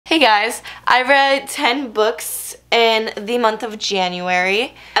Hey guys, I read 10 books in the month of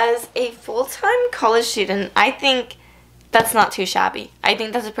January. As a full-time college student, I think that's not too shabby. I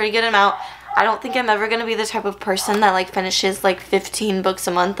think that's a pretty good amount. I don't think I'm ever going to be the type of person that like finishes like 15 books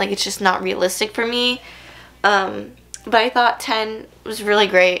a month. Like, it's just not realistic for me. But I thought 10 was really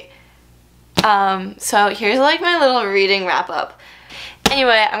great. So here's like my little reading wrap up.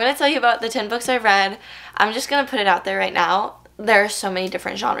 Anyway, I'm going to tell you about the 10 books I read. I'm just going to put it out there right now. There are so many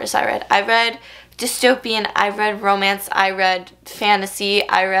different genres I read. I read dystopian, I read romance, I read fantasy,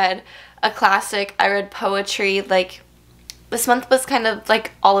 I read a classic, I read poetry. Like, this month was kind of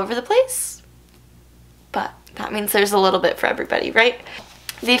like all over the place. But that means there's a little bit for everybody, right?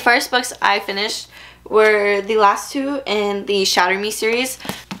 The first books I finished were the last two in the Shatter Me series,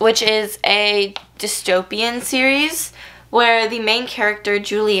 which is a dystopian series where the main character,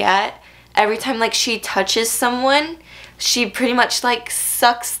 Juliet, every time like she touches someone, she pretty much like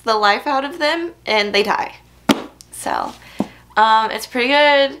sucks the life out of them and they die. So, it's a pretty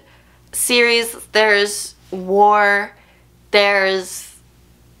good series. There's war, there's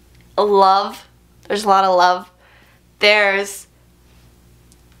love, there's a lot of love, there's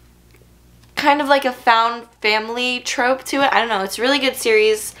kind of like a found family trope to it. I don't know, it's a really good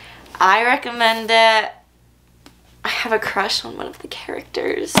series. I recommend it. I have a crush on one of the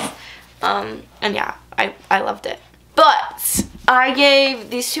characters. And yeah, I loved it. But I gave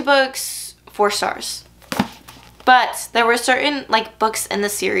these two books 4 stars. But there were certain like books in the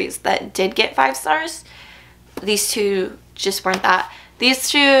series that did get 5 stars. These two just weren't that. These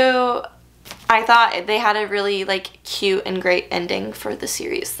two, I thought they had a really like cute and great ending for the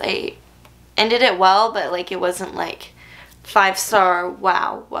series. They ended it well, but like it wasn't like 5-star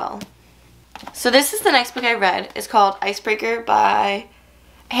wow well. So this is the next book I read. It's called Icebreaker by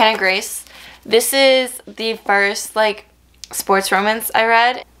Hannah Grace. This is the first like sports romance I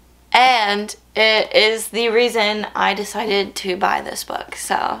read, and it is the reason I decided to buy this book.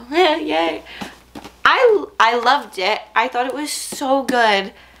 So yay. I loved it. I thought it was so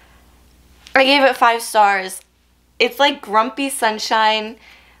good. I gave it 5 stars. It's like Grumpy Sunshine,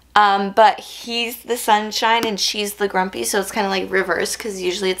 but he's the sunshine and she's the grumpy, so it's kind of like reverse because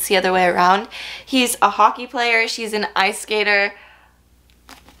usually it's the other way around. He's a hockey player, she's an ice skater.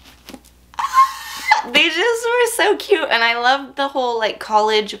 They just were so cute, and I love the whole like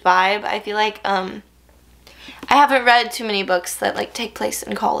college vibe. I feel like I haven't read too many books that like take place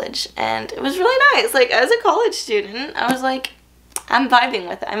in college, and it was really nice. Like, as a college student, I was like, I'm vibing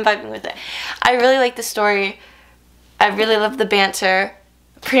with it. I'm vibing with it. I really like the story. I really love the banter.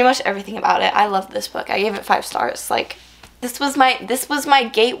 Pretty much everything about it. I love this book. I gave it 5 stars. Like, this was my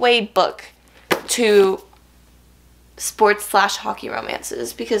gateway book to sports/hockey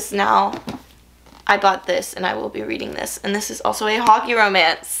romances, because now I bought this and I will be reading this, and this is also a hockey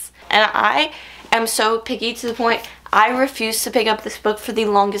romance. And I am so picky to the point I refused to pick up this book for the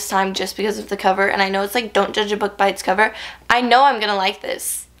longest time just because of the cover. And I know it's like, don't judge a book by its cover. I know I'm gonna like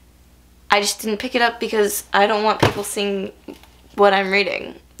this. I just didn't pick it up because I don't want people seeing what I'm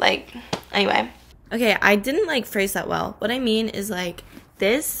reading. Like, anyway. Okay, I didn't like phrase that well. What I mean is like,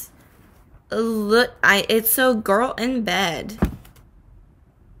 this look, it's so girl in bed.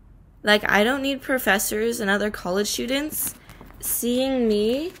 Like, I don't need professors and other college students seeing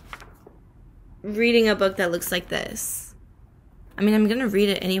me reading a book that looks like this. I mean, I'm gonna read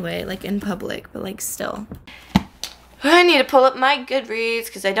it anyway, like in public, but like still. I need to pull up my Goodreads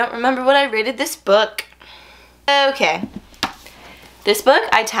because I don't remember what I rated this book. Okay. This book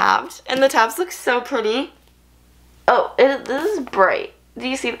I tabbed, and the tabs look so pretty. Oh, this is bright. Do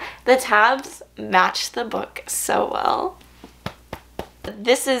you see? The tabs match the book so well.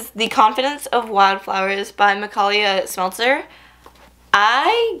 This is The Confidence of Wildflowers by Mikaela Smeltzer.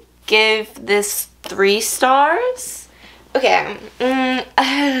 I give this 3 stars. Okay.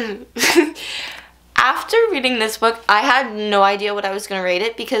 After reading this book, I had no idea what I was going to rate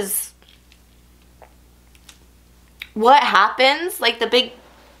it, because what happens, like the big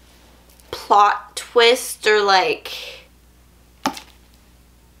plot twist or like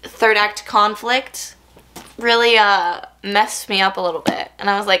 3rd act conflict, really messed me up a little bit, and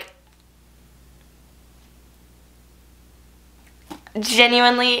I was like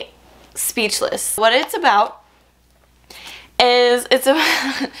genuinely speechless. What it's about is it's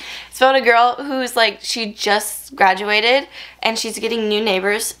about a girl who's like, she just graduated and she's getting new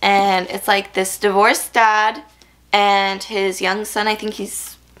neighbors, and it's like this divorced dad and his young son. I think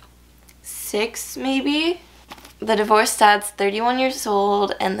he's 6 maybe. The divorced dad's 31 years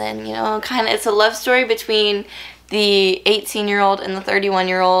old, and then, you know, kind of, it's a love story between the 18-year-old and the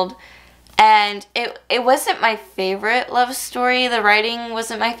 31-year-old, And it wasn't my favorite love story. The writing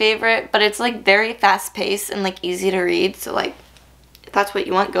wasn't my favorite, but it's like very fast paced and like easy to read. So like if that's what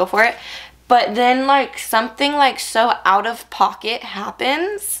you want, go for it. But then like something like so out of pocket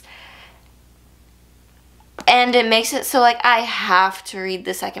happens, and it makes it so like I have to read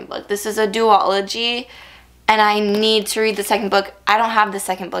the second book. This is a duology and I need to read the second book. I don't have the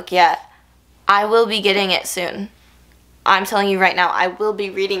second book yet. I will be getting it soon. I'm telling you right now, I will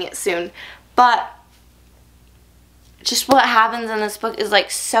be reading it soon. But just what happens in this book is like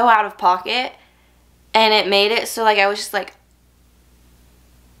so out of pocket, and it made it so like I was just like,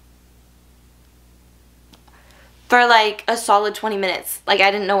 for like a solid 20 minutes. Like I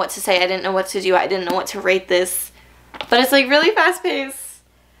didn't know what to say. I didn't know what to do. I didn't know what to rate this. But it's like really fast paced.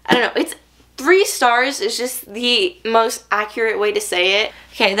 I don't know. It's 3 stars is just the most accurate way to say it.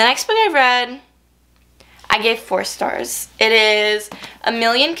 Okay, the next book I read, I gave 4 stars. It is A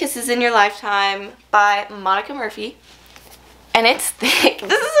Million Kisses in Your Lifetime by Monica Murphy. And it's thick.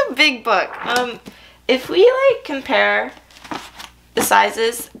 This is a big book. If we like compare the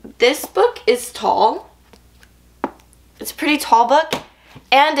sizes, this book is tall. It's a pretty tall book.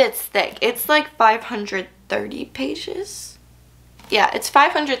 And it's thick. It's like 530 pages. Yeah, it's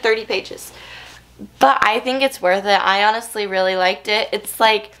 530 pages. But I think it's worth it. I honestly really liked it. It's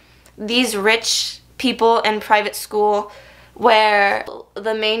like these rich people in private school where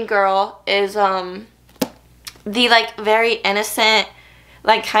the main girl is the like very innocent,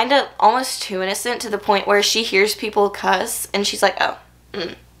 like kind of almost too innocent to the point where she hears people cuss and she's like, oh,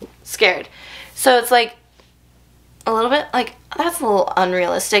 scared. So it's like a little bit like, that's a little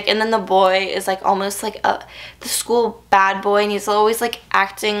unrealistic. And then the boy is like almost like the school bad boy, and he's always like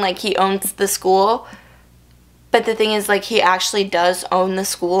acting like he owns the school, but the thing is like he actually does own the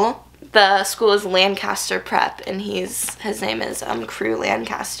school. The school is Lancaster Prep, and his name is Crew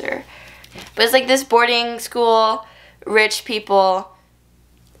Lancaster. But it's like this boarding school, rich people,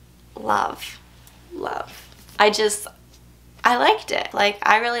 love. I liked it. Like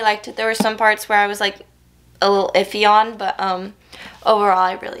I really liked it. There were some parts where I was like a little iffy on, but overall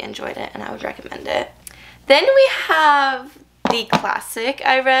I really enjoyed it and I would recommend it. Then we have the classic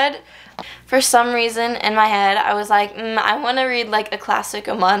I read. For some reason in my head I was like, I want to read like a classic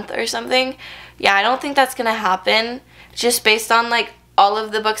a month or something. Yeah, I don't think that's gonna happen, just based on like all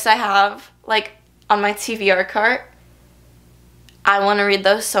of the books I have like on my TBR cart. I want to read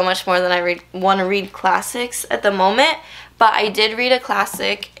those so much more than I want to read classics at the moment. But I did read a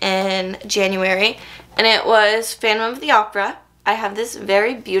classic in January, and it was Phantom of the Opera. I have this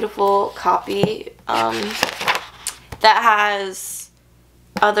very beautiful copy that has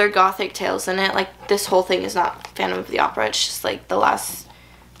other gothic tales in it. Like this whole thing is not Phantom of the Opera, it's just like the last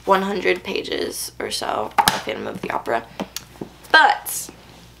 100 pages or so of Phantom of the Opera. But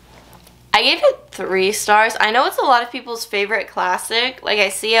I gave it 3 stars. I know it's a lot of people's favorite classic. Like I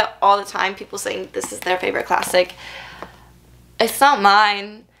see it all the time, people saying this is their favorite classic. It's not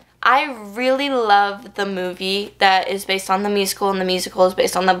mine. I really love the movie that is based on the musical, and the musical is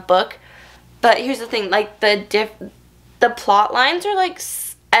based on the book. But here's the thing, like the plot lines are like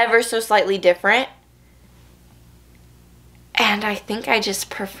ever so slightly different. And I think I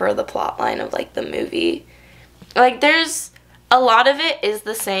just prefer the plot line of like the movie. Like there's a lot of it is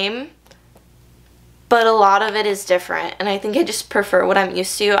the same, but a lot of it is different. And I think I just prefer what I'm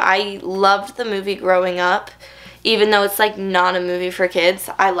used to. I loved the movie growing up. Even though it's like not a movie for kids,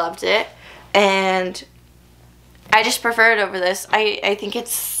 I loved it. And I just prefer it over this. I think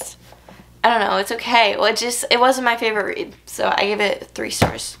it's, I don't know, it's okay. Well, it wasn't my favorite read, so I gave it 3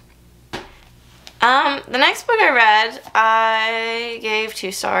 stars. The next book I read, I gave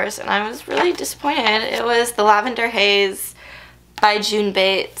 2 stars, and I was really disappointed. It was The Lavender Haze by June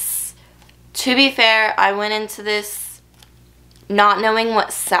Bates. To be fair, I went into this not knowing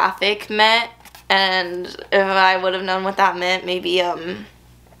what sapphic meant. And if I would have known what that meant, maybe I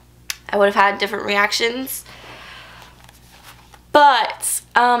would have had different reactions. But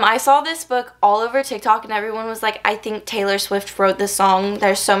I saw this book all over TikTok, and everyone was like, I think Taylor Swift wrote this song.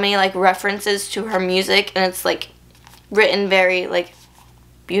 There's so many like references to her music, and it's like written very like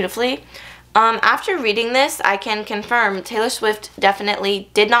beautifully. After reading this, I can confirm Taylor Swift definitely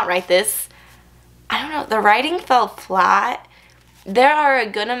did not write this. I don't know, the writing fell flat. There are a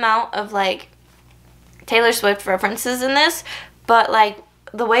good amount of like Taylor Swift references in this, but like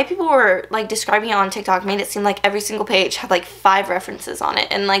the way people were like describing it on TikTok made it seem like every single page had like 5 references on it,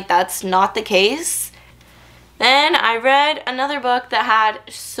 and like that's not the case. Then I read another book that had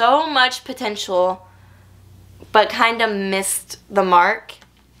so much potential but kind of missed the mark.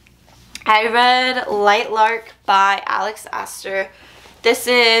 I read Light Lark by Alex Astor. This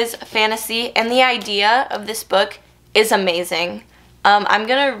is fantasy, and the idea of this book is amazing. I'm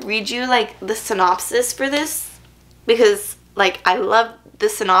gonna read you like the synopsis for this because like I love the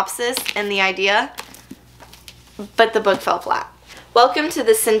synopsis and the idea, but the book fell flat. Welcome to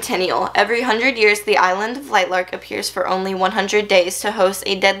the Centennial. Every 100 years, the island of Lightlark appears for only 100 days to host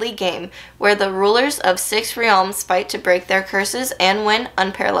a deadly game where the rulers of 6 realms fight to break their curses and win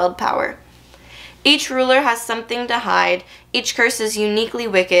unparalleled power. Each ruler has something to hide. Each curse is uniquely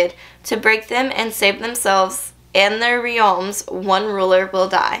wicked. To break them and save themselves and their realms, one ruler will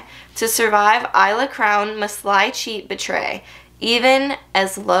die. To survive, Isla Crown must lie, cheat, betray, even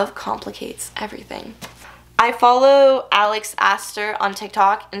as love complicates everything. I follow Alex Astor on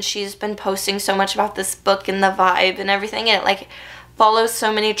TikTok, and she's been posting so much about this book and the vibe and everything, and it like follows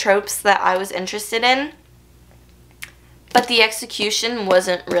so many tropes that I was interested in, but the execution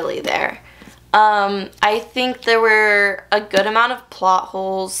wasn't really there. I think there were a good amount of plot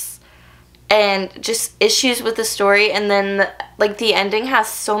holes and just issues with the story, and then like the ending has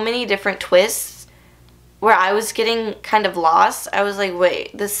so many different twists where I was getting kind of lost. I was like,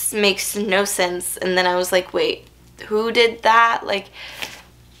 wait, this makes no sense. And then I was like, wait, who did that? Like,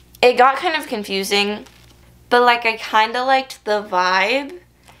 it got kind of confusing, but like I kind of liked the vibe.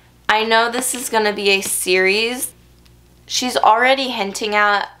 I know this is going to be a series. She's already hinting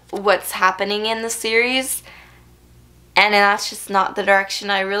at what's happening in the series, and that's just not the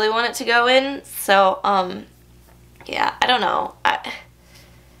direction I really want it to go in. So, yeah, I don't know.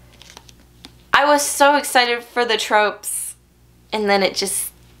 I was so excited for the tropes, and then it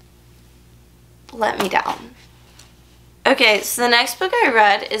just let me down. Okay, so the next book I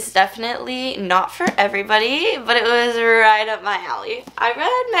read is definitely not for everybody, but it was right up my alley. I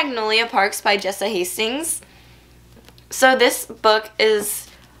read Magnolia Parks by Jessa Hastings. So this book is,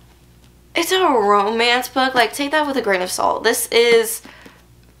 it's a romance book. Like, take that with a grain of salt. This is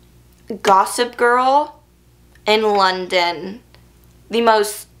Gossip Girl in London. The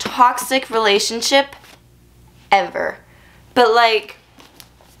most toxic relationship ever. But like,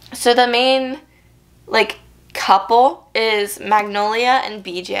 so the main like couple is Magnolia and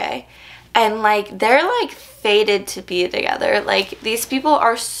BJ, and like they're like fated to be together. Like, these people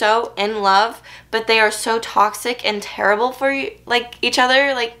are so in love, but they are so toxic and terrible for like each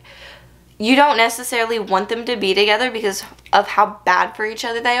other. Like, you don't necessarily want them to be together because of how bad for each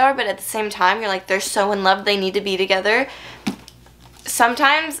other they are, but at the same time you're like, they're so in love, they need to be together.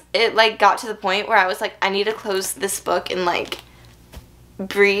 Sometimes it like got to the point where I was like, I need to close this book and like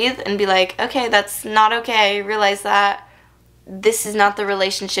breathe and be like, okay, that's not okay. Realize that this is not the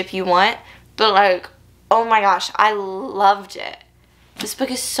relationship you want. But like, oh my gosh, I loved it. This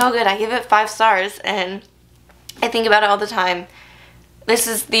book is so good. I give it 5 stars, and I think about it all the time. This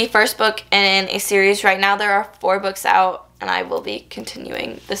is the first book in a series. Right now there are 4 books out, and I will be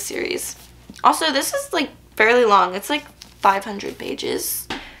continuing the series. Also, this is like fairly long. It's like 500 pages.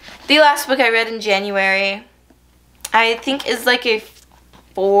 The last book I read in January, I think is like a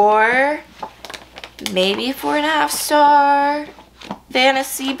 4, maybe 4.5 star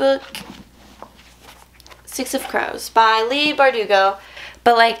fantasy book. 6 of Crows by Leigh Bardugo.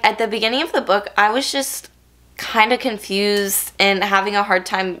 But like at the beginning of the book, I was just kind of confused and having a hard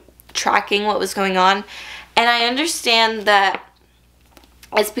time tracking what was going on. And I understand that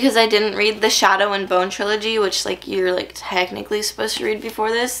it's because I didn't read the Shadow and Bone trilogy, which like you're like technically supposed to read before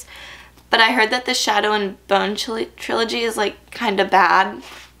this. But I heard that the Shadow and Bone trilogy is like kind of bad,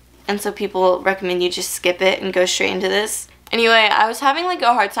 and so people recommend you just skip it and go straight into this. Anyway, I was having like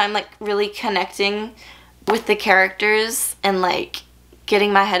a hard time like really connecting with the characters and like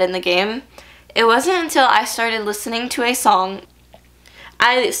getting my head in the game. It wasn't until I started listening to a song.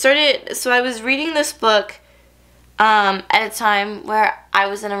 I was reading this book at a time where I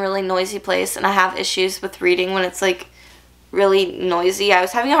was in a really noisy place, and I have issues with reading when it's like really noisy. I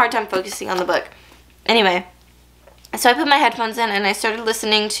was having a hard time focusing on the book. Anyway, so I put my headphones in and I started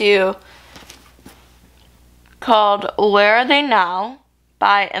listening to called Where Are They Now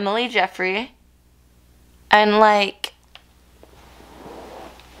by Emily Jeffrey. And like,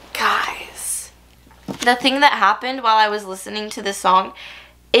 guys, the thing that happened while I was listening to this song,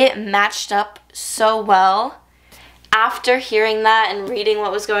 it matched up so well. After hearing that and reading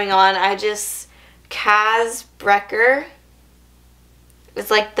what was going on, Kaz Brecker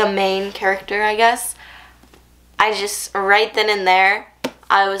is like the main character, I guess. I just, right then and there,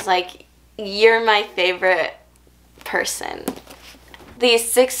 I was like, you're my favorite person.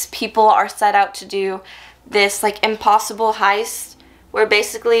 These 6 people are set out to do this like impossible heist where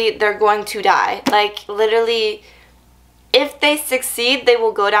basically they're going to die. Like, literally, if they succeed, they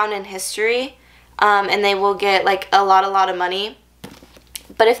will go down in history, and they will get like a lot of money.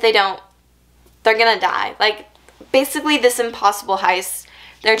 but if they don't, they're gonna die. Like, basically this impossible heist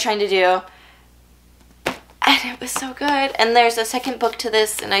they're trying to do. And it was so good. And there's a second book to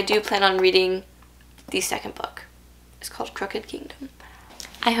this, and I do plan on reading the second book. It's called Crooked Kingdom.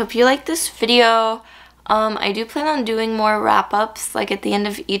 I hope you like this video. I do plan on doing more wrap-ups, like at the end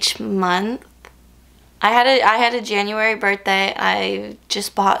of each month. I had a January birthday. I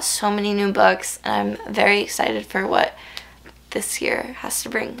just bought so many new books, and I'm very excited for what this year has to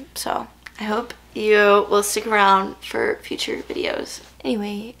bring. So I hope you will stick around for future videos.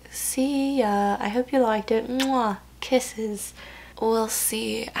 Anyway, see ya. I hope you liked it. Mwah. Kisses. We'll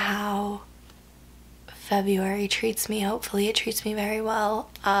see how February treats me. Hopefully it treats me very well.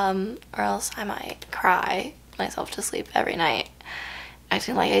 Or else I might cry myself to sleep every night,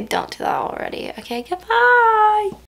 acting like I don't do that already. Okay, goodbye.